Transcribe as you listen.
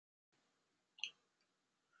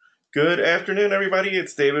Good afternoon, everybody.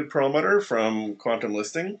 It's David Perlmutter from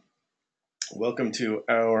QuantumListing. Welcome to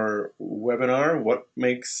our webinar, What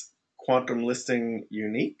Makes QuantumListing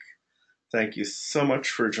Unique? Thank you so much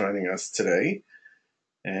for joining us today,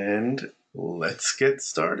 and let's get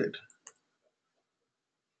started.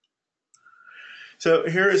 So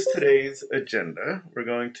here is today's agenda. We're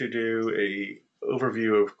going to do an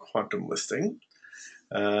overview of QuantumListing.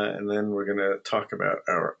 And then we're going to talk about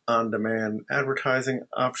our on-demand advertising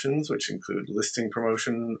options, which include listing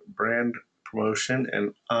promotion, brand promotion,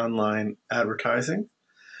 and online advertising.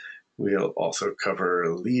 We'll also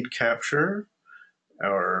cover lead capture,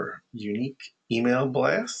 our unique email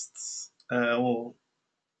blasts. We'll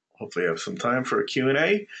hopefully have some time for a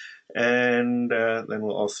Q&A, and then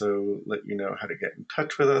we'll also let you know how to get in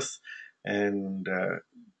touch with us and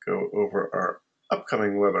go over our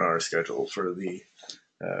upcoming webinar schedule for the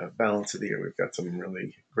balance of the year. We've got some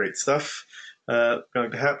really great stuff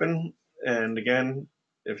going to happen. And again,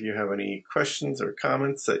 if you have any questions or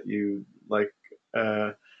comments that you'd like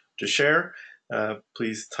to share,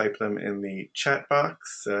 please type them in the chat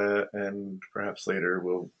box, and perhaps later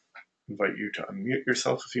we'll invite you to unmute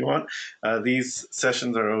yourself if you want. These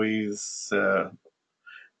sessions are always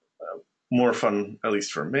more fun, at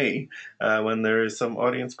least for me, when there is some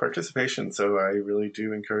audience participation. So I really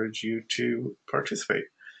do encourage you to participate.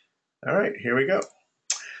 All right, here we go.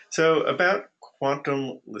 So about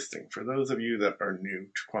QuantumListing, for those of you that are new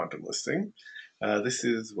to QuantumListing, this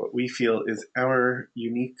is what we feel is our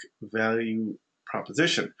unique value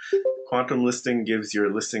proposition. QuantumListing gives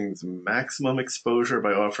your listings maximum exposure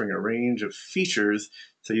by offering a range of features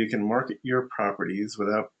so you can market your properties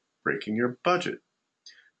without breaking your budget.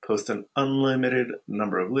 Post an unlimited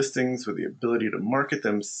number of listings with the ability to market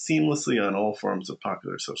them seamlessly on all forms of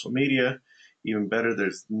popular social media. Even better,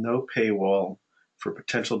 there's no paywall for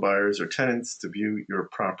potential buyers or tenants to view your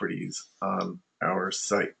properties on our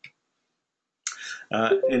site.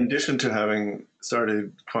 In addition to having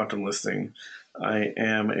started QuantumListing, I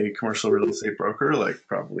am a commercial real estate broker, like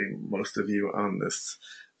probably most of you on this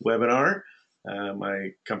webinar.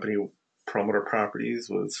 My company, Perlmutter Properties,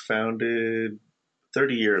 was founded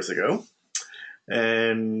 30 years ago,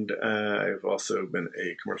 and I've also been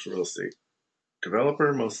a commercial real estate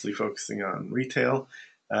developer, mostly focusing on retail.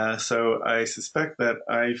 So I suspect that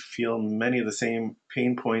I feel many of the same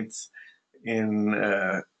pain points in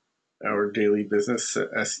our daily business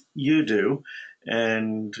as you do,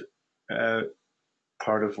 and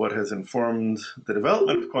part of what has informed the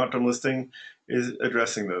development of QuantumListing is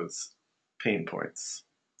addressing those pain points.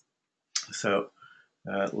 So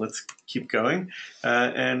let's keep going.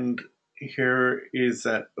 And here is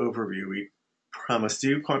that overview we promised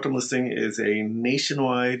you. QuantumListing is a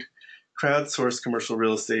nationwide crowdsourced commercial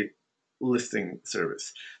real estate listing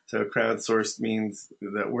service. So crowdsourced means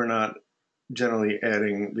that we're not generally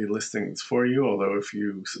adding the listings for you, although if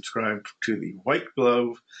you subscribe to the white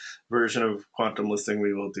glove version of QuantumListing,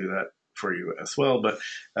 we will do that for you as well. But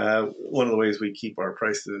one of the ways we keep our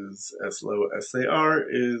prices as low as they are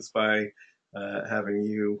is by having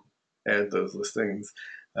you add those listings.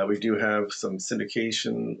 We do have some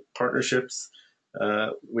syndication partnerships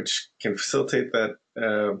which can facilitate that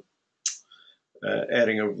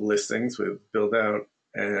adding of listings with Buildout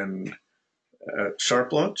and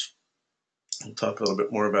SharpLaunch. We'll talk a little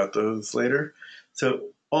bit more about those later. So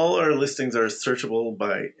all our listings are searchable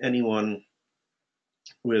by anyone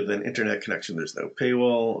with an internet connection. There's no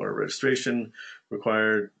paywall or registration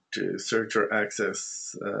required to search or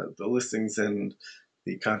access the listings and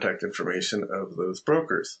the contact information of those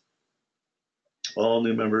brokers. All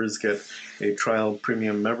new members get a trial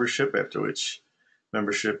premium membership, after which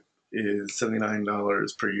membership is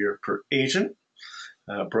 $79 per year per agent.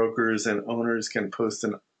 Brokers and owners can post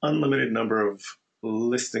an unlimited number of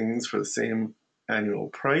listings for the same annual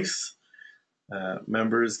price.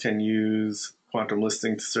 Members can use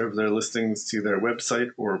QuantumListing to serve their listings to their website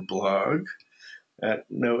or blog at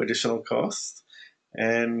no additional cost.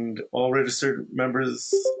 And all registered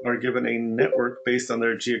members are given a network based on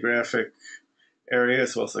their geographic area,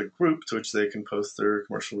 as well as a group to which they can post their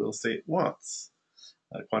commercial real estate wants.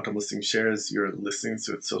 QuantumListing shares your listings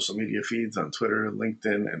to its social media feeds on Twitter,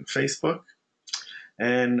 LinkedIn, and Facebook.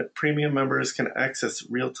 And premium members can access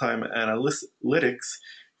real-time analytics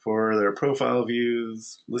for their profile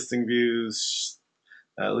views, listing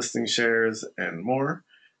shares, and more.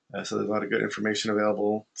 So there's a lot of good information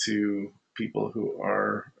available to people who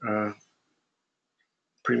are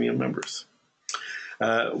premium members.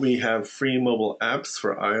 We have free mobile apps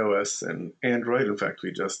for iOS and Android. In fact,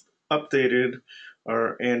 we just updated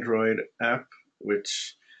our Android app,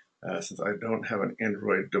 which since I don't have an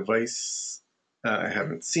Android device I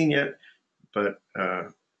haven't seen yet, but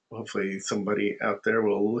hopefully somebody out there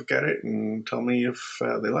will look at it and tell me if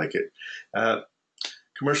they like it.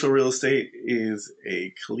 Commercial real estate is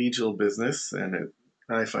a collegial business, and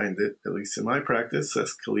I find it, at least in my practice,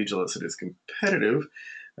 as collegial as it is competitive.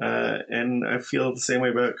 And I feel the same way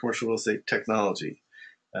about commercial real estate technology.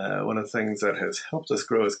 One of the things that has helped us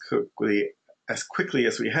grow as quickly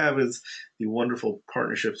as we have is the wonderful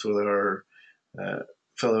partnerships with our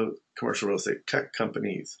fellow commercial real estate tech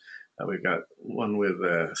companies. We've got one with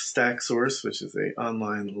StackSource, which is an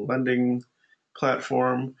online lending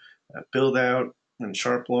platform, Buildout, and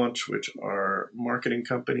SharpLaunch, which are marketing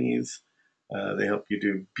companies. They help you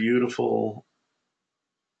do beautiful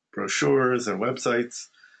brochures and websites.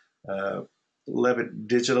 Leavitt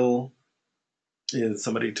Digital is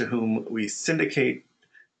somebody to whom we syndicate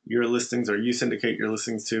your listings, or you syndicate your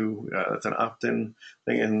listings to. That's an opt-in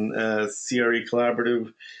thing. And CRE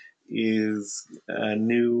Collaborative is a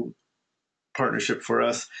new partnership for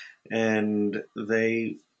us, and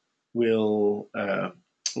they will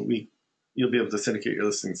you'll be able to syndicate your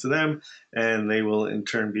listings to them, and they will in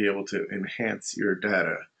turn be able to enhance your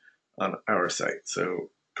data on our site. So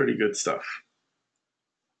pretty good stuff.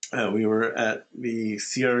 We were at the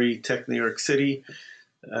CREtech New York City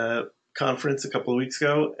conference a couple of weeks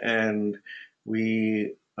ago, and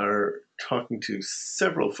we are talking to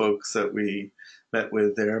several folks that we met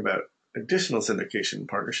with there about additional syndication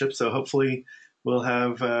partnerships. So hopefully we'll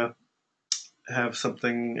have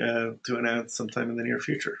something to announce sometime in the near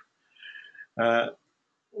future.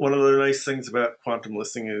 One of the nice things about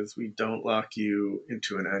QuantumListing is we don't lock you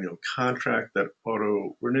into an annual contract that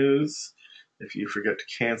auto renews if you forget to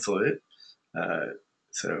cancel it.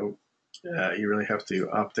 So you really have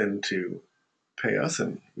to opt in to pay us,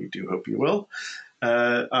 and we do hope you will.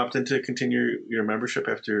 Opt in to continue your membership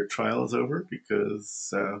after your trial is over,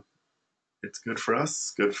 because it's good for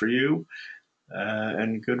us, good for you,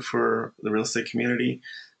 and good for the real estate community.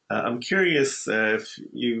 I'm curious if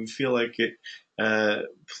you feel like it,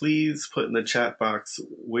 please put in the chat box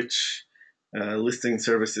which listing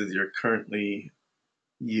services you're currently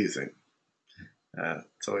using.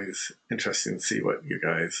 It's always interesting to see what you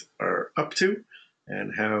guys are up to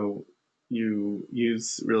and how you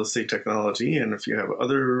use real estate technology. And if you have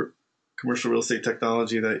other commercial real estate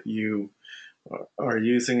technology that you are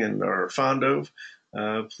using and are fond of,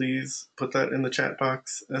 please put that in the chat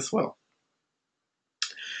box as well.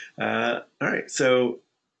 All right, so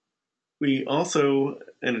we also,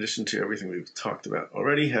 in addition to everything we've talked about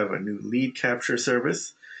already, have a new lead capture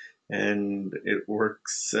service, and it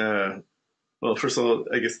works. Well, first of all,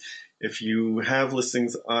 I guess if you have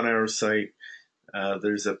listings on our site,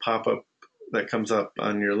 there's a pop-up that comes up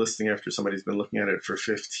on your listing after somebody's been looking at it for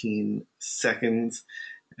 15 seconds,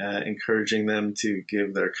 encouraging them to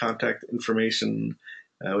give their contact information,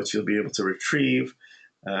 which you'll be able to retrieve.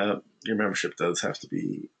 Your membership does have to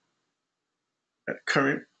be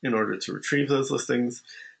current in order to retrieve those listings.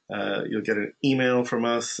 You'll get an email from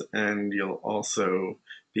us, and you'll also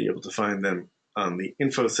be able to find them on the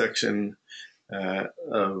info section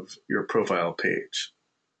of your profile page.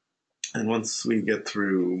 And once we get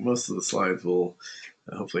through most of the slides, we'll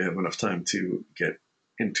hopefully have enough time to get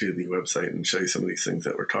into the website and show you some of these things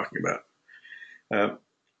that we're talking about.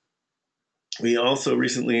 We also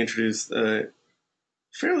recently introduced a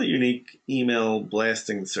fairly unique email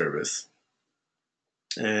blasting service.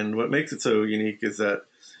 And what makes it so unique is that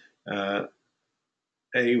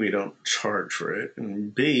A, we don't charge for it,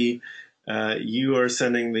 and B, you are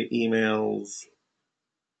sending the emails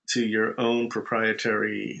to your own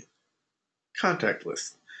proprietary contact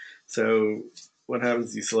list. So what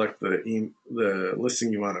happens, you select the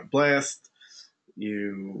listing you want to blast,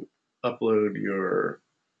 you upload your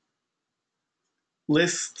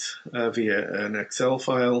list via an Excel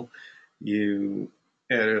file, you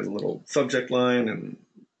add a little subject line and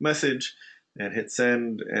message and hit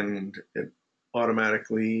send, and it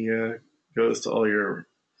automatically goes to all your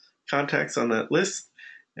contacts on that list,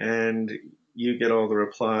 and you get all the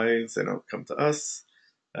replies. They don't come to us.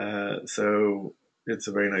 So it's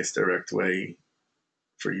a very nice direct way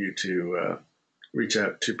for you to reach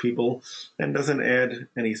out to people, and doesn't add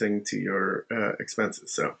anything to your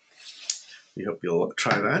expenses. So we hope you'll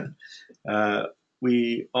try that.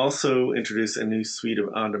 We also introduced a new suite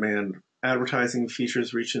of on-demand advertising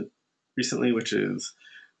features recently, which is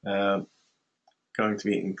going to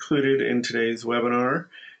be included in today's webinar.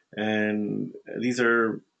 And these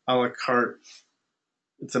are a la carte.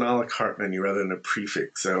 It's an a la carte menu rather than a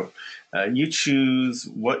prefix. So you choose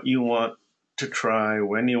what you want to try,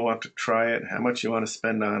 when you want to try it, how much you want to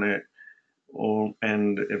spend on it.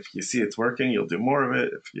 And if you see it's working, you'll do more of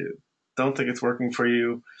it. If you don't think it's working for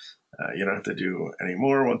you, you don't have to do any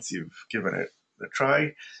more once you've given it a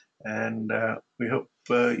try. And we hope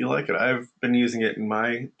you like it. I've been using it in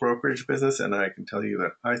my brokerage business, and I can tell you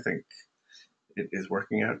that I think it is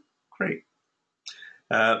working out great.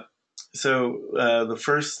 So the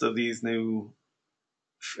first of these new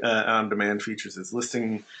on-demand features is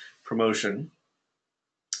listing promotion,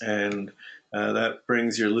 and that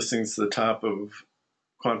brings your listings to the top of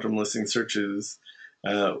Quantum Listing searches.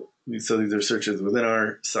 So these are searches within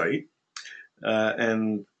our site,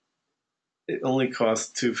 and it only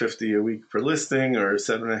costs $2.50 a week per listing, or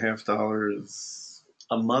 $7.50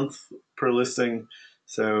 a month per listing.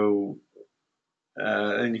 So,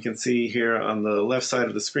 and you can see here on the left side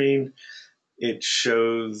of the screen, it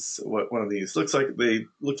shows what one of these looks like. They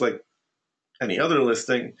look like any other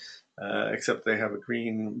listing, except they have a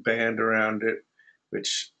green band around it,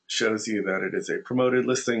 which shows you that it is a promoted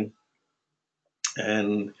listing.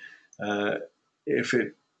 And if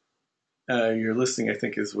your listing, I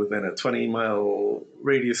think, is within a 20-mile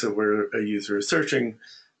radius of where a user is searching,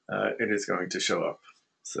 it is going to show up.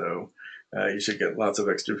 So you should get lots of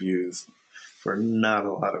extra views for not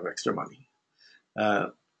a lot of extra money.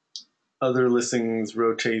 Other listings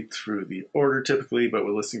rotate through the order typically, but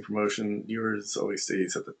with listing promotion, yours always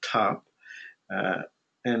stays at the top.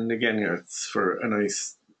 And again, it's for a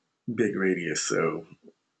nice big radius, so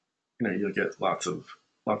you'll get lots of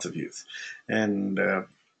views. And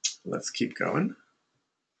let's keep going.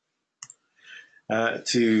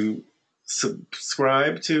 To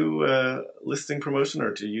subscribe to listing promotion,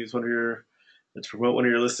 or to use to promote one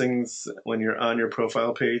of your listings, when you're on your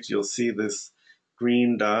profile page, you'll see this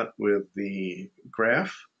green dot with the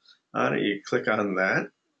graph on it. You click on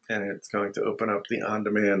that, and it's going to open up the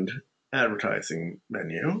on-demand advertising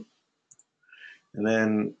menu. And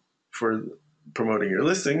then for promoting your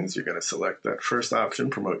listings, you're going to select that first option,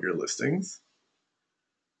 promote your listings.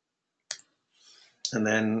 And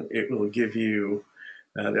then it will give you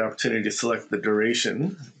the opportunity to select the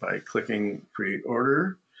duration by clicking create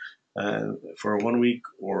order for 1 week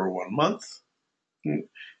or 1 month.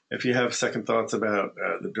 If you have second thoughts about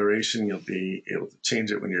the duration, you'll be able to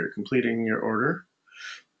change it when you're completing your order,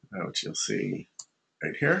 which you'll see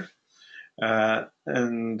right here.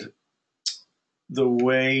 And the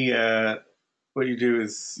way what you do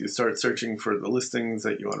is you start searching for the listings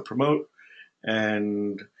that you want to promote,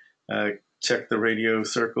 and check the radio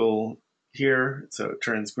circle here so it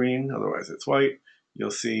turns green, otherwise it's white. You'll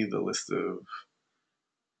see the list of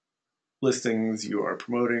listings you are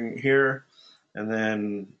promoting here, and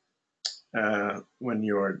then when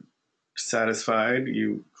you're satisfied,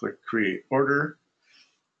 you click create order,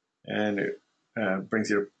 and it brings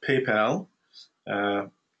you to PayPal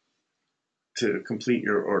to complete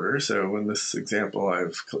your order. So in this example,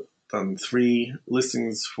 I've done 3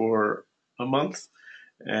 listings for a month,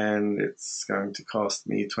 and it's going to cost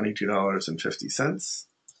me $22.50.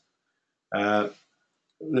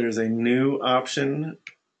 There's a new option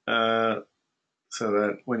so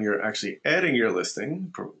that when you're actually adding your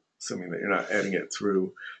listing, assuming that you're not adding it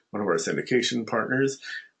through one of our syndication partners,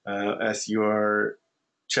 as you are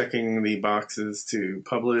checking the boxes to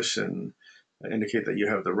publish and indicate that you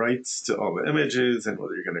have the rights to all the images and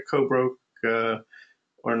whether you're going to co-broke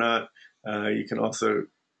or not, you can also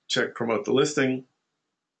check promote the listing,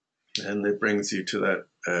 and it brings you to that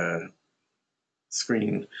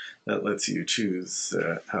screen that lets you choose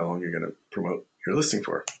how long you're going to promote your listing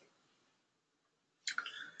for.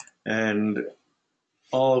 And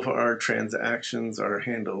all of our transactions are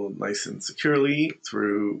handled nice and securely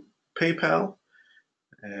through PayPal.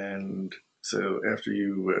 And so after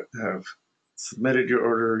you have submitted your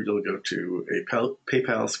order, you'll go to a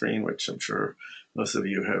PayPal screen, which I'm sure most of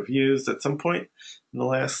you have used at some point in the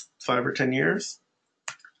last 5 or 10 years.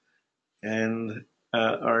 And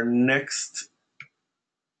our next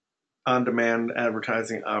on-demand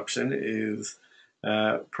advertising option is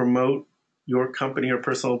promote your company or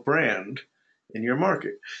personal brand in your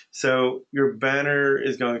market. So your banner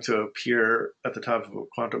is going to appear at the top of a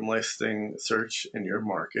Quantum Listing search in your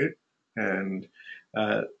market. And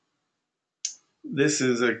this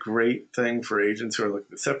is a great thing for agents who are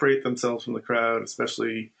looking to separate themselves from the crowd,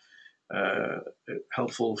 especially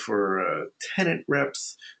helpful for tenant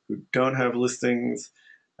reps who don't have listings.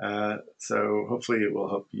 So hopefully it will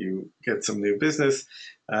help you get some new business.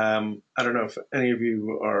 I don't know if any of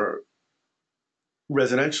you are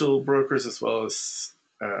residential brokers as well as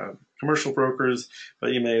commercial brokers,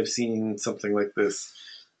 but you may have seen something like this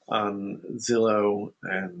on Zillow,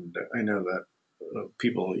 and I know that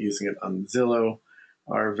people using it on Zillow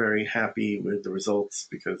are very happy with the results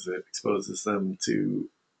because it exposes them to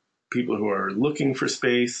people who are looking for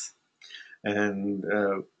space. and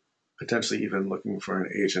potentially even looking for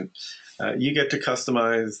an agent. You get to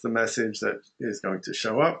customize the message that is going to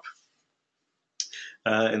show up.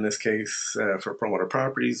 In this case, for promoter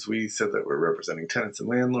properties, we said that we're representing tenants and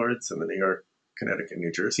landlords in the New York, Connecticut,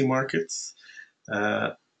 New Jersey markets.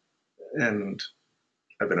 And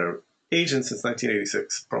I've been an agent since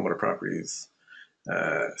 1986, promoter properties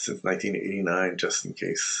since 1989, just in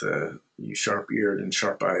case you sharp-eared and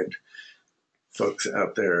sharp-eyed folks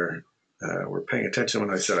out there were paying attention when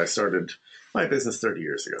I said I started my business 30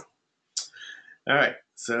 years ago. All right,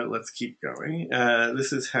 so let's keep going.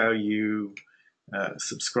 This is how you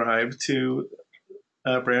subscribe to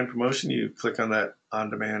brand promotion. You click on that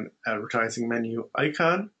on-demand advertising menu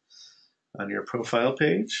icon on your profile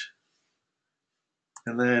page,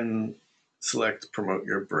 and then select Promote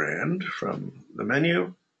Your Brand from the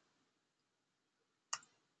menu,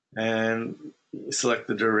 and select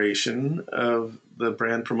the duration of the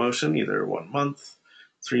brand promotion, either 1 month,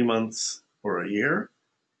 3 months, or a year.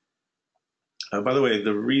 By the way,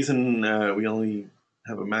 the reason we only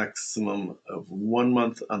have a maximum of 1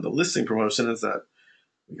 month on the listing promotion is that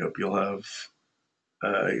we hope you'll have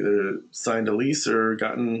either signed a lease or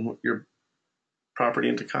gotten your property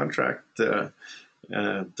into contract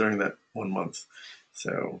during that 1 month.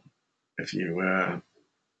 So if you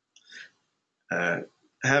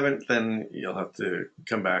haven't, then you'll have to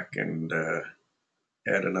come back and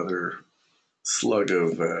add another slug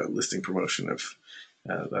of listing promotion if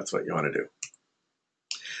that's what you want to do.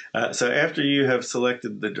 So after you have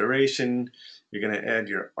selected the duration, you're going to add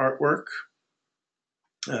your artwork.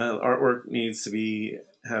 Artwork needs to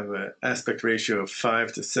have an aspect ratio of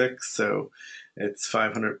 5:6, so it's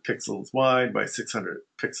 500 pixels wide by 600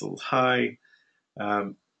 pixels high.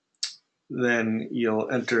 Then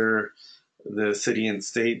you'll enter the city and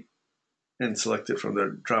state and select it from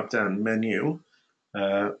the drop-down menu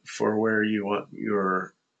for where you want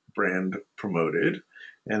your brand promoted,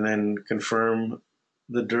 and then confirm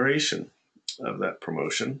the duration of that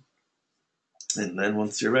promotion. And then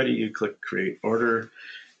once you're ready, you click Create Order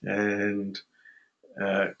and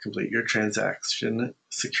complete your transaction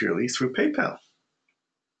securely through PayPal.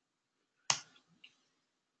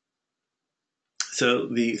 So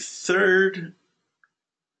the third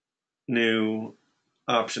new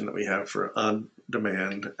option that we have for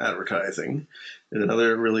on-demand advertising is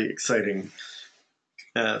another really exciting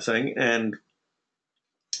thing, and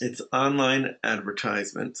it's online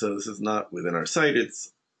advertisement. So this is not within our site,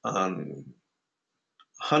 it's on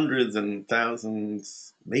hundreds and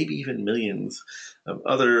thousands, maybe even millions of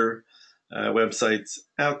other websites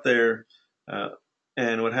out there.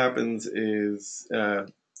 And what happens is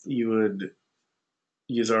you would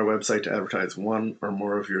use our website to advertise one or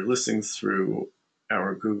more of your listings through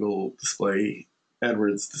our Google Display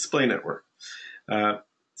AdWords display network.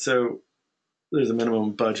 So there's a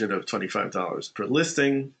minimum budget of $25 per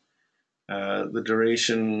listing. The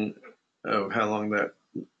duration of how long that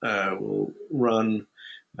will run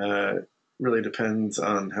really depends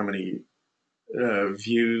on how many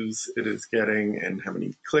views it is getting and how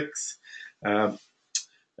many clicks.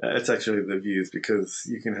 It's actually the views, because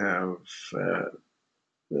you can have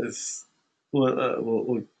this.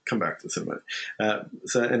 We'll come back to this in a minute.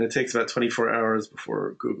 And it takes about 24 hours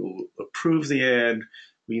before Google approves the ad.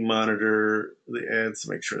 We monitor the ads to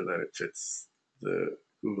make sure that it fits the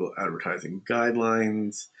Google advertising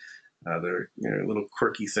guidelines. There are little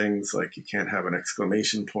quirky things like you can't have an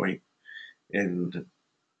exclamation point in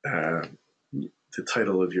the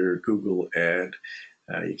title of your Google ad.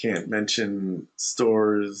 You can't mention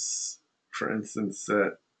stores, for instance,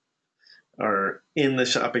 that are in the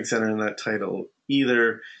shopping center in that title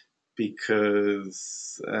either,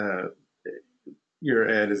 because your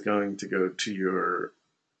ad is going to go to your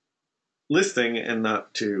listing and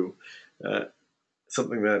not to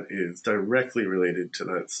something that is directly related to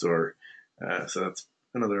that store. So that's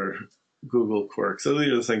another Google quirk. So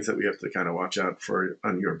these are the things that we have to kind of watch out for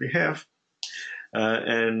on your behalf.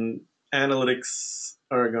 And analytics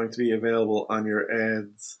are going to be available on your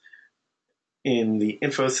ads in the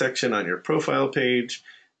info section on your profile page,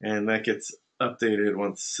 and that gets updated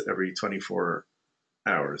once every 24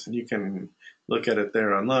 hours. And you can look at it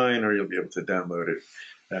there online, or you'll be able to download it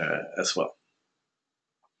as well.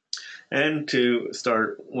 And to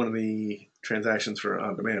start one of the transactions for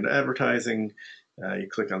on-demand advertising, you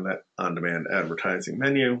click on that on-demand advertising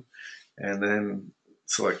menu, and then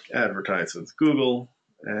select Advertise with Google,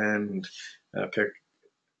 and pick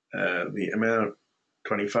the amount,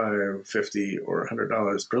 $25, $50, or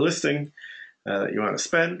 $100 per listing that you want to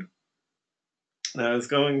spend. Now, I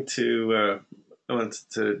wanted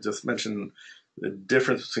to just mention the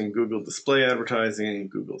difference between Google display advertising and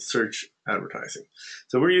Google search advertising.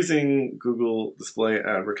 So we're using Google display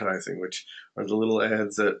advertising, which are the little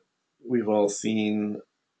ads that we've all seen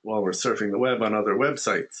while we're surfing the web on other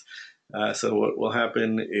websites. So what will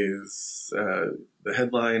happen is the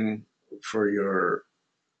headline for your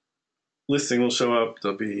listing will show up.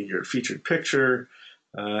 There'll be your featured picture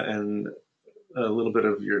and a little bit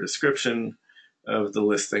of your description of the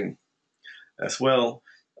listing as well.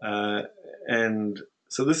 And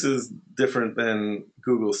so this is different than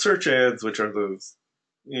Google search ads, which are those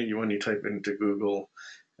when you type into Google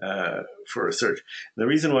for a search. And the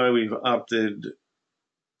reason why we've opted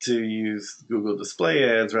to use Google display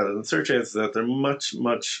ads rather than search ads is that they're much,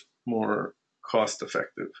 much more cost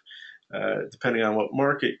effective. Depending on what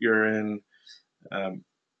market you're in,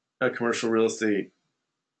 a commercial real estate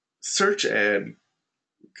search ad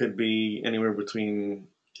could be anywhere between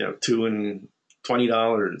 $2 and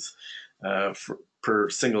 $20 per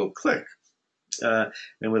single click.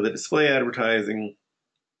 And with the display advertising,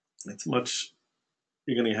 it's much,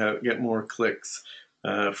 you're going to get more clicks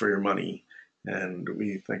for your money. And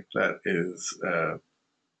we think that is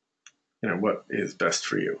what is best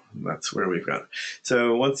for you. And that's where we've got it.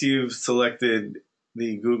 So once you've selected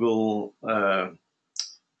the Google to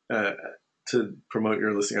promote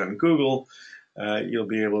your listing on Google, you'll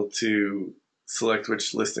be able to select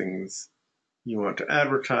which listings you want to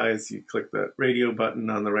advertise. You click that radio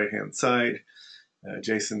button on the right-hand side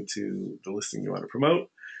adjacent to the listing you want to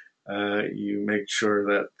promote. You make sure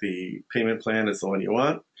that the payment plan is the one you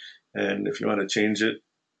want. And if you want to change it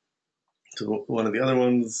to one of the other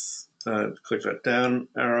ones, click that down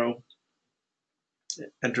arrow,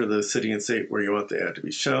 enter the city and state where you want the ad to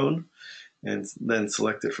be shown, and then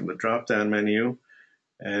select it from the drop-down menu.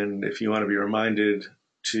 And if you want to be reminded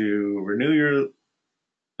to renew your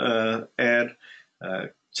ad,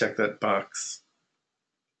 check that box,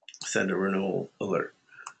 send a renewal alert.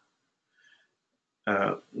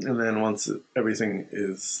 And then once everything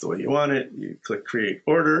is the way you want it, you click Create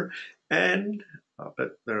Order, and I'll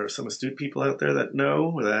bet there are some astute people out there that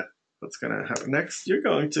know that what's going to happen next. You're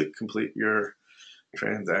going to complete your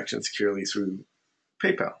transaction securely through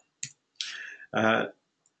PayPal.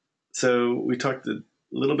 So we talked a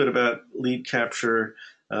little bit about lead capture,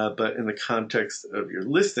 but in the context of your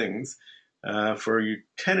listings, for you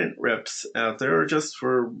tenant reps out there, or just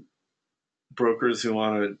for brokers who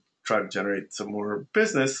want to try to generate some more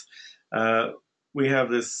business, we have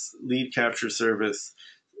this lead capture service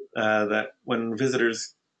that when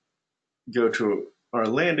visitors go to our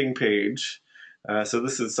landing page, so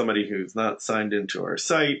this is somebody who's not signed into our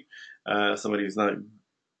site, somebody who's not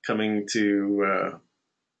coming to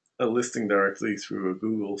a listing directly through a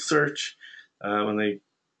Google search. When they,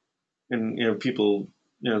 and people,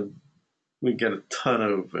 we get a ton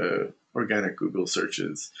of organic Google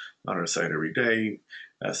searches on our site every day.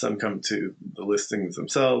 Some come to the listings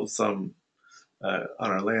themselves, some on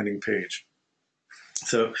our landing page.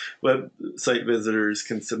 So website visitors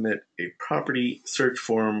can submit a property search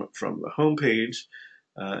form from the homepage,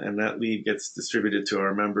 and that lead gets distributed to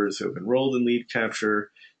our members who have enrolled in lead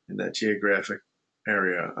capture in that geographic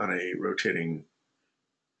area on a rotating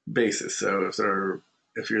basis. So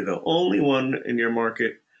if you're the only one in your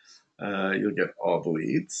market, you'll get all the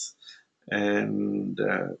leads. And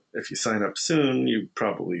if you sign up soon, you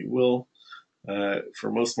probably will,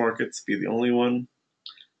 for most markets, be the only one.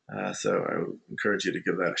 So I would encourage you to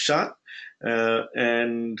give that a shot.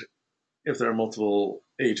 And if there are multiple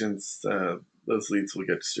agents, those leads will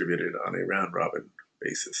get distributed on a round-robin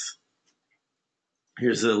basis.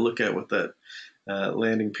 Here's a look at what that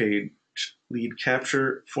landing page lead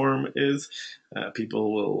capture form is.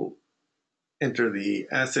 People will enter the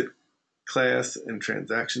asset class and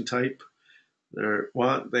transaction type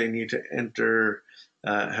they need to enter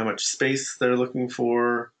how much space they're looking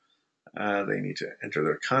for. They need to enter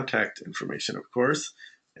their contact information, of course,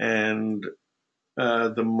 and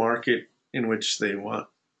the market in which they want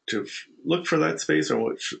to look for that space,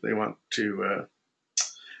 or which they want to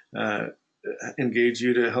engage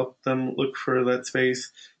you to help them look for that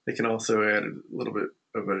space. They can also add a little bit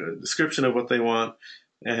of a description of what they want,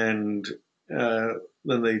 and then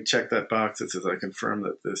they check that box that says, I confirm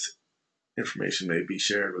that this information may be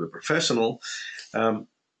shared with a professional.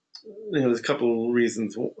 There's a couple of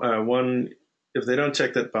reasons. One, if they don't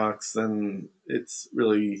check that box, then it's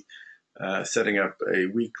really setting up a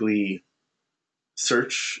weekly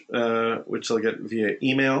search, which they'll get via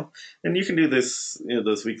email. And you can do this,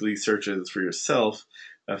 those weekly searches for yourself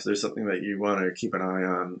if there's something that you want to keep an eye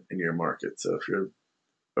on in your market. So if you're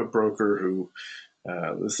a broker who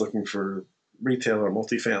is looking for retail or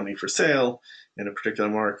multifamily for sale in a particular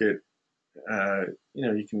market,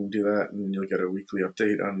 you can do that, and you'll get a weekly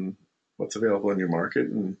update on what's available in your market,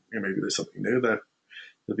 and maybe there's something new that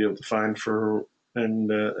you'll be able to find for one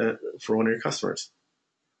of your customers.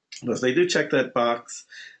 But if they do check that box,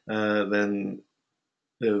 then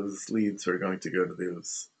those leads are going to go to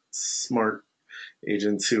those smart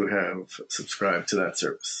agents who have subscribed to that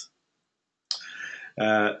service.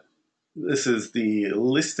 This is the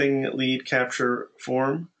listing lead capture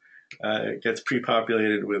form. It gets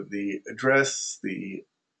pre-populated with the address, the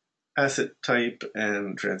asset type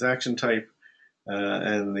and transaction type,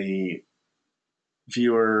 and the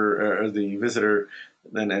viewer or the visitor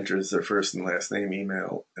then enters their first and last name,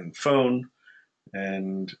 email, and phone.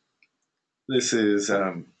 And this is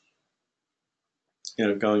going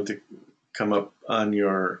to come up on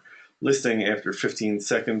your listing after 15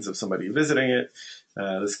 seconds of somebody visiting it.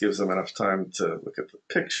 This gives them enough time to look at the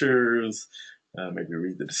pictures, maybe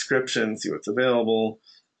read the description, see what's available.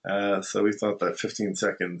 So we thought that 15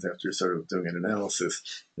 seconds after sort of doing an analysis,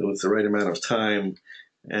 it was the right amount of time.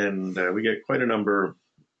 And we get quite a number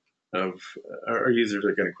of, our users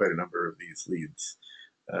are getting quite a number of these leads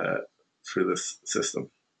through this system.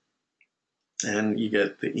 And you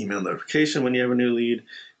get the email notification when you have a new lead,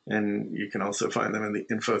 and you can also find them in the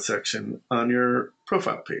info section on your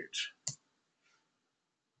profile page.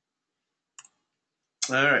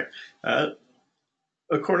 All right.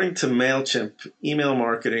 According to MailChimp, email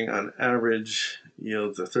marketing on average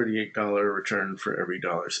yields a $38 return for every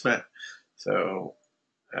dollar spent. So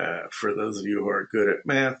for those of you who are good at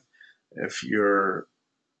math, if your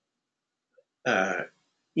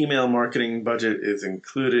email marketing budget is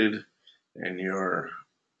included in your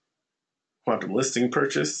QuantumListing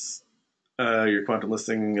purchase, your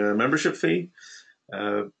QuantumListing membership fee,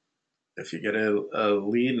 if you get a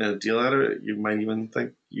lead and a deal out of it, you might even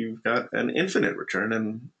think you've got an infinite return,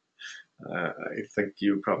 and I think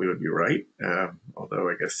you probably would be right. Although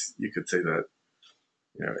I guess you could say that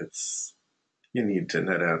you need to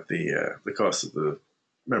net out the cost of the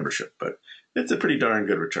membership, but it's a pretty darn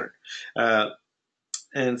good return.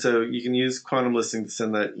 And so you can use QuantumListing to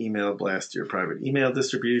send that email blast to your private email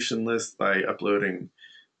distribution list by uploading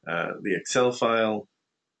the Excel file.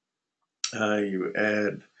 You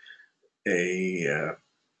add a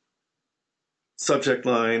subject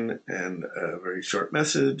line and a very short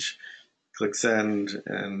message, click send,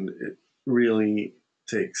 and it really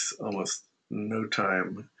takes almost no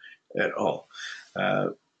time at all.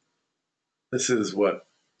 This is what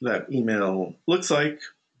that email looks like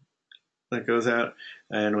that goes out,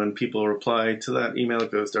 and when people reply to that email,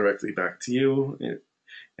 it goes directly back to you,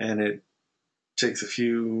 and it takes a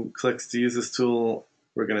few clicks to use this tool.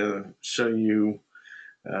 We're going to show you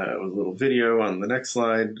with a little video on the next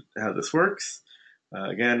slide how this works.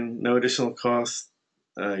 Again, no additional cost.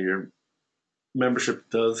 Your membership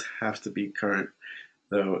does have to be current,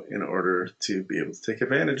 though, in order to be able to take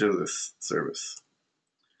advantage of this service.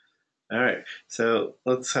 All right, so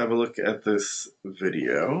let's have a look at this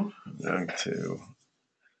video. I'm going to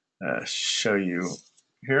show you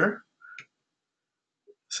here.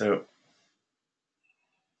 So,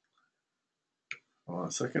 hold on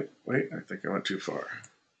a second. Wait, I think I went too far.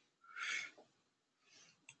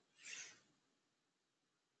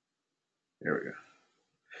 There we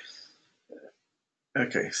go.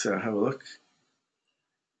 Okay, so have a look.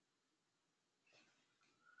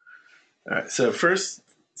 All right, so first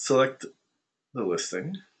select the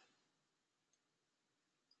listing,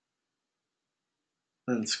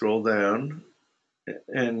 then scroll down,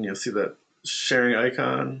 and you'll see that sharing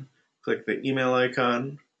icon. Click the email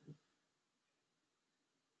icon,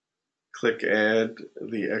 click add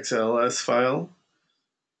the XLS file.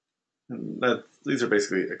 And these are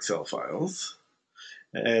basically Excel files.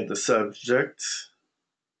 Add the subject,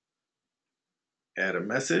 add a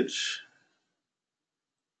message,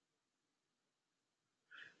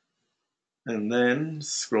 and then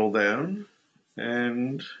scroll down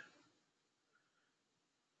and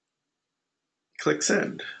click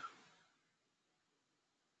send.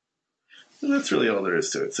 And that's really all there is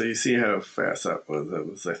to it. So you see how fast that was. That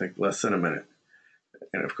was, I think, less than a minute.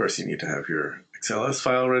 And of course, you need to have your XLS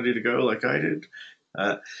file ready to go like I did.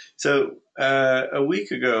 So a week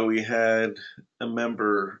ago, we had a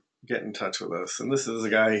member get in touch with us. And this is a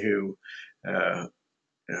guy who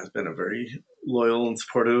has been a very loyal and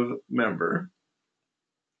supportive member.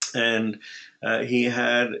 And he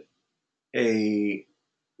had a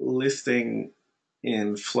listing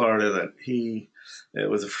in Florida that it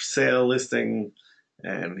was a for sale listing,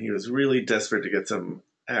 and he was really desperate to get some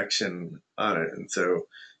action on it. And so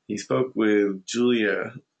he spoke with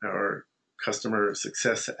Julia, our customer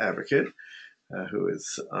success advocate, who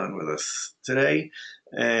is on with us today.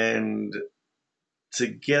 And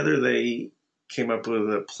together they came up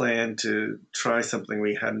with a plan to try something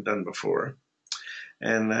we hadn't done before.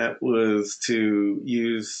 And that was to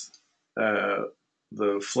use the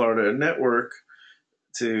Florida network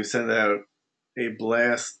to send out a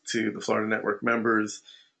blast to the Florida network members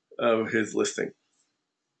of his listing.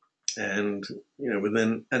 And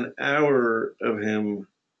within an hour of him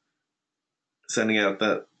sending out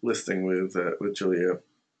that listing with Julia,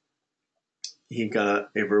 he got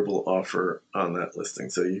a verbal offer on that listing.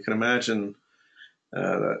 So you can imagine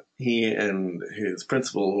that he and his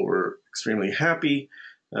principal were extremely happy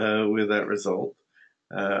with that result.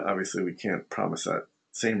 Obviously, we can't promise that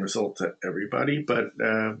same result to everybody, but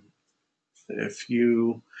if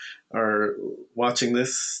you are watching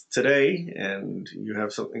this today and you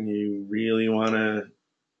have something you really want to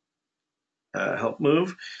help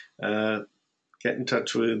move, get in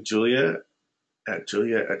touch with Julia at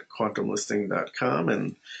quantumlisting.com,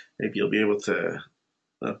 and maybe you'll be able to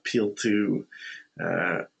appeal to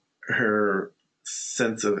her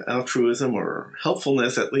sense of altruism or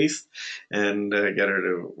helpfulness at least, and get her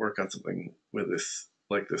to work on something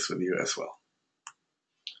like this with you as well.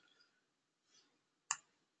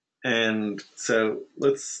 And so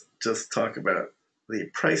let's just talk about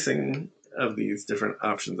the pricing of these different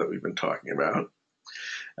options that we've been talking about.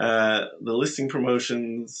 The listing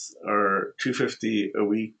promotions are $250 a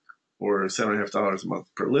week or $7.50 a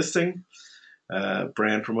month per listing.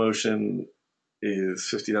 Brand promotion is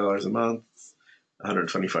 $50 a month,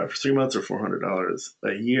 $125 for 3 months, or $400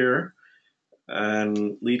 a year.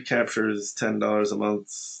 And lead capture is $10 a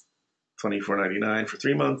month, $24.99 for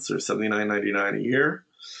 3 months, or $79.99 a year.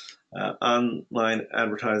 Online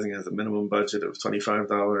advertising has a minimum budget of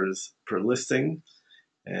 $25 per listing,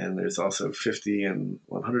 and there's also $50 and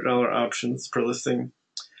 $100 options per listing.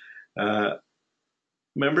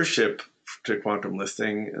 Membership to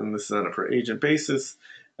QuantumListing, and this is on a per agent basis,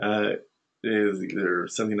 is either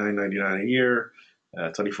 $79.99 a year,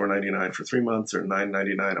 $24.99 for 3 months, or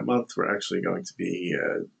 $9.99 a month. We're actually going to be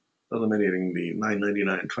eliminating the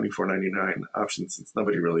 $9.99 and $24.99 options since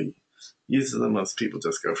nobody really uses them. Most people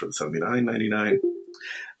just go for the $79.99.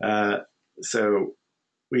 So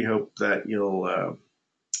we hope that you'll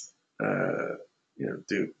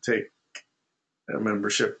take a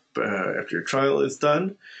membership after your trial is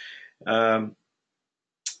done. And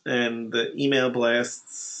the email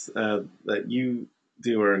blasts that you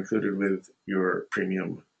do are included with your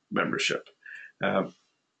premium membership.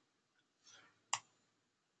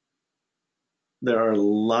 There are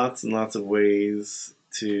lots and lots of ways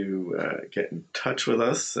to get in touch with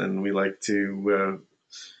us, and we like to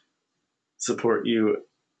support you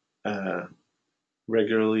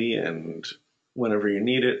regularly and whenever you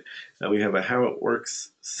need it. We have a How It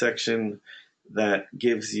Works section that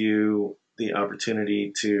gives you the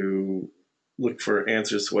opportunity to look for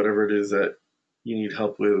answers to whatever it is that you need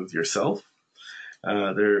help with yourself.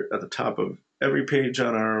 There, at the top of every page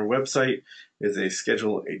on our website is a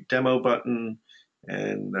Schedule a Demo button,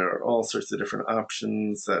 and there are all sorts of different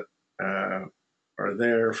options that are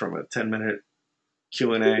there, from a 10-minute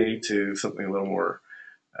Q&A to something a little more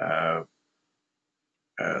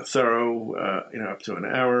thorough, up to an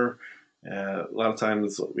hour. A lot of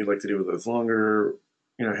times what we like to do with those longer,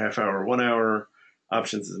 half hour, 1 hour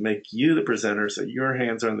options is make you the presenter so your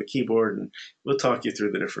hands are on the keyboard, and we'll talk you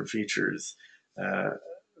through the different features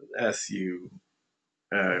as you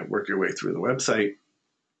work your way through the website.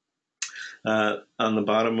 On the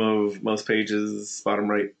bottom of most pages, bottom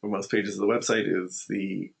right of most pages of the website, is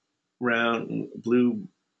the round blue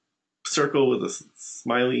circle with a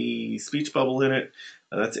smiley speech bubble in it.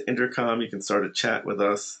 That's an intercom. You can start a chat with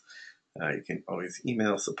us. You can always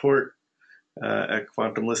email support at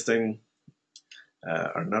QuantumListing.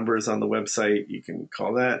 Our number is on the website. You can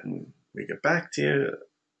call that and we get back to you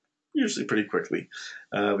usually pretty quickly.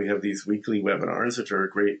 We have these weekly webinars, which are a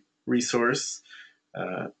great resource.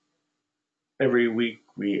 Every week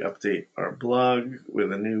we update our blog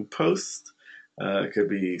with a new post. It could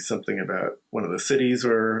be something about one of the cities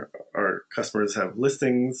where our customers have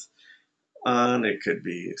listings on. It could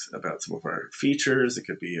be about some of our features. It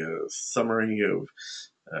could be a summary of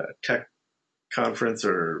a tech conference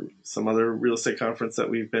or some other real estate conference that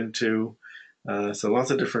we've been to. So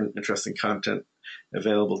lots of different interesting content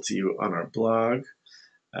available to you on our blog.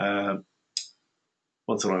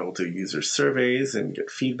 Once in a while we'll do user surveys and get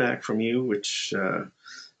feedback from you, which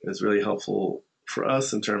is really helpful for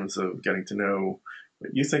us in terms of getting to know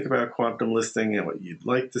what you think about QuantumListing and what you'd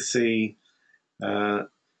like to see.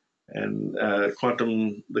 And the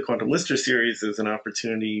Quantum Lister series is an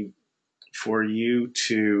opportunity for you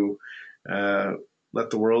to let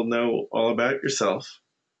the world know all about yourself.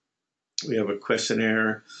 We have a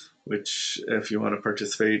questionnaire, which if you want to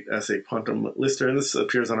participate as a quantum lister, and this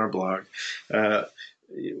appears on our blog,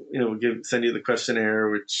 we'll send you the questionnaire,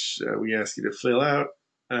 which we ask you to fill out,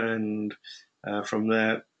 and from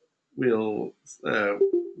that we'll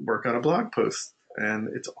work on a blog post, and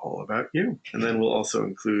it's all about you. And then we'll also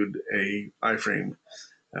include a iframe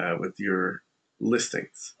with your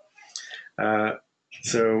listings.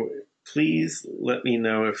 So please let me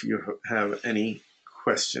know if you have any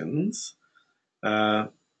questions.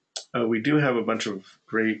 We do have a bunch of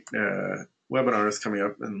great webinars coming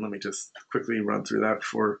up, and let me just quickly run through that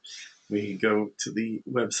before we go to the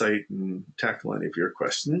website and tackle any of your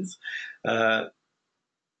questions.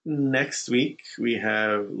 Next week, we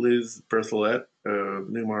have Liz Berthollet of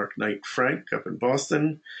Newmark Knight Frank up in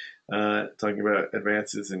Boston, talking about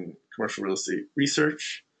advances in commercial real estate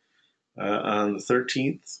research. On the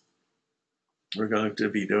 13th, we're going to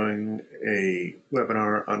be doing a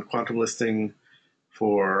webinar on quantum listing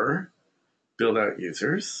for Buildout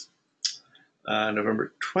users.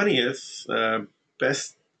 November 20th,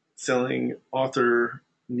 best-selling author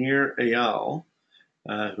Nir Eyal,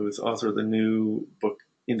 who is author of the new book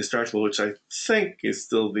Indistractable, which I think is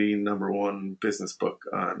still the #1 business book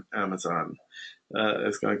on Amazon,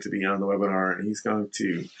 is going to be on the webinar, and he's going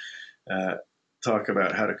to talk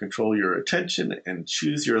about how to control your attention and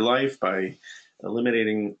choose your life by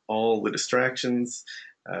eliminating all the distractions.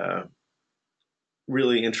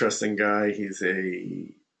 Really interesting guy. He's a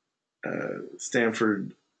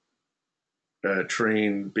Stanford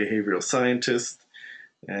trained behavioral scientist,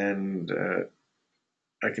 and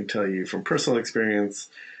I can tell you from personal experience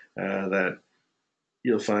that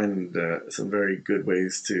you'll find some very good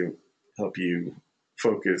ways to help you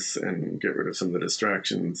focus and get rid of some of the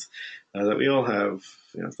distractions that we all have,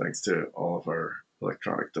 thanks to all of our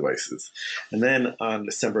electronic devices. And then on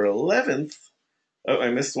December 11th, oh,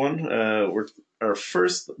 I missed one. Our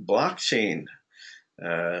first blockchain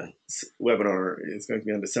webinar is going to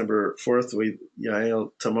be on December 4th with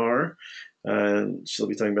Yael Tamar. And she'll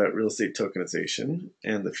be talking about real estate tokenization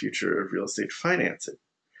and the future of real estate financing.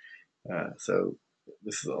 So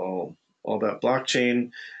this is all about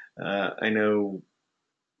blockchain. I know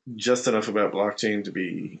just enough about blockchain to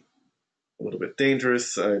be a little bit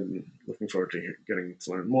dangerous. I'm looking forward to getting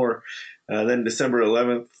to learn more. Then December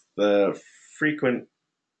 11th, the frequent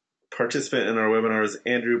participant in our webinar is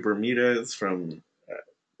Andrew Bermudez from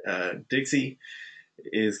Dixie,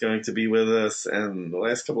 is going to be with us, and the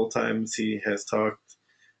last couple of times he has talked,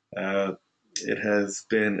 it has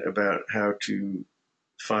been about how to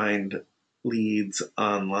find leads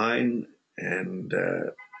online, and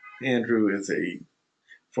Andrew is a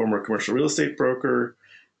former commercial real estate broker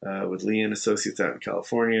with Lee & Associates out in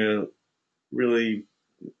California. Really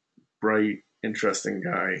bright, interesting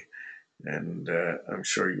guy, and I'm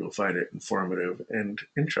sure you will find it informative and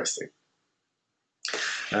interesting.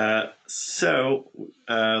 So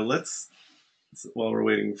let's, while we're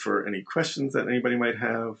waiting for any questions that anybody might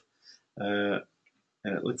have, and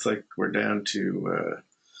it looks like we're down to,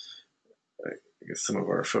 I guess some of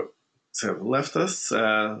our folks have left us,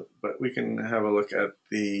 but we can have a look at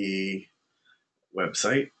the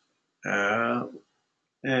website.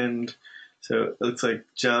 And so it looks like,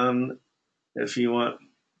 John, if you want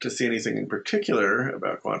to see anything in particular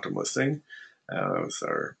about quantum listing, that was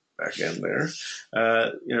our back end there,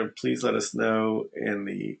 please let us know in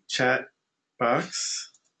the chat box.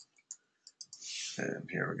 And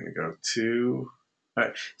here we're going to go to, all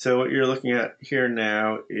right, so what you're looking at here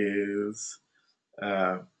now is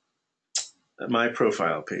my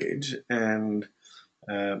profile page. And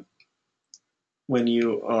when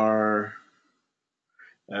you are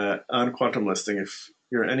on Quantum Listing, if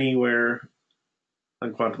you're anywhere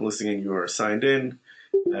on Quantum Listing and you are signed in,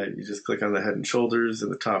 you just click on the head and shoulders in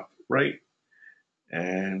the top right,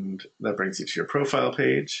 and that brings you to your profile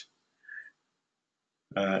page.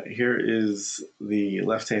 Here is the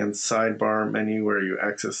left-hand sidebar menu where you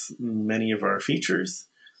access many of our features.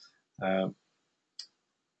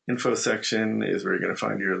 Info section is where you're going to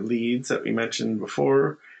find your leads that we mentioned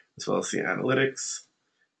before, as well as the analytics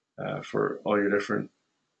for all your different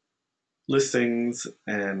listings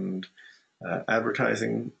and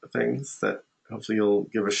advertising things that hopefully you'll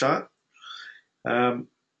give a shot.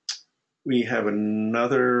 We have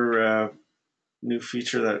another new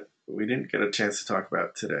feature that we didn't get a chance to talk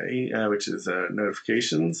about today, which is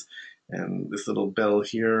notifications. And this little bell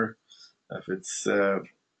here, if it's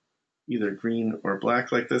either green or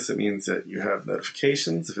black like this, it means that you have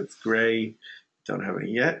notifications. If it's gray, you don't have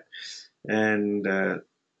any yet. And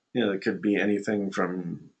it could be anything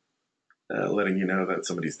from letting you know that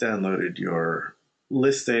somebody's downloaded your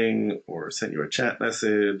listing or sent you a chat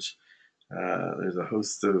message. There's a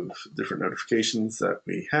host of different notifications that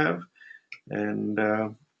we have, and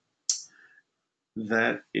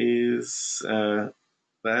that is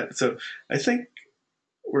that. So I think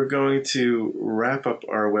we're going to wrap up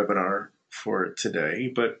our webinar for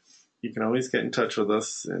today, but you can always get in touch with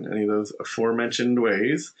us in any of those aforementioned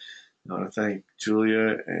ways. I want to thank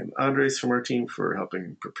Julia and Andres from our team for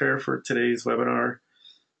helping prepare for today's webinar,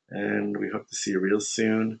 and we hope to see you real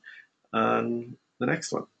soon on the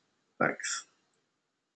next one. Thanks.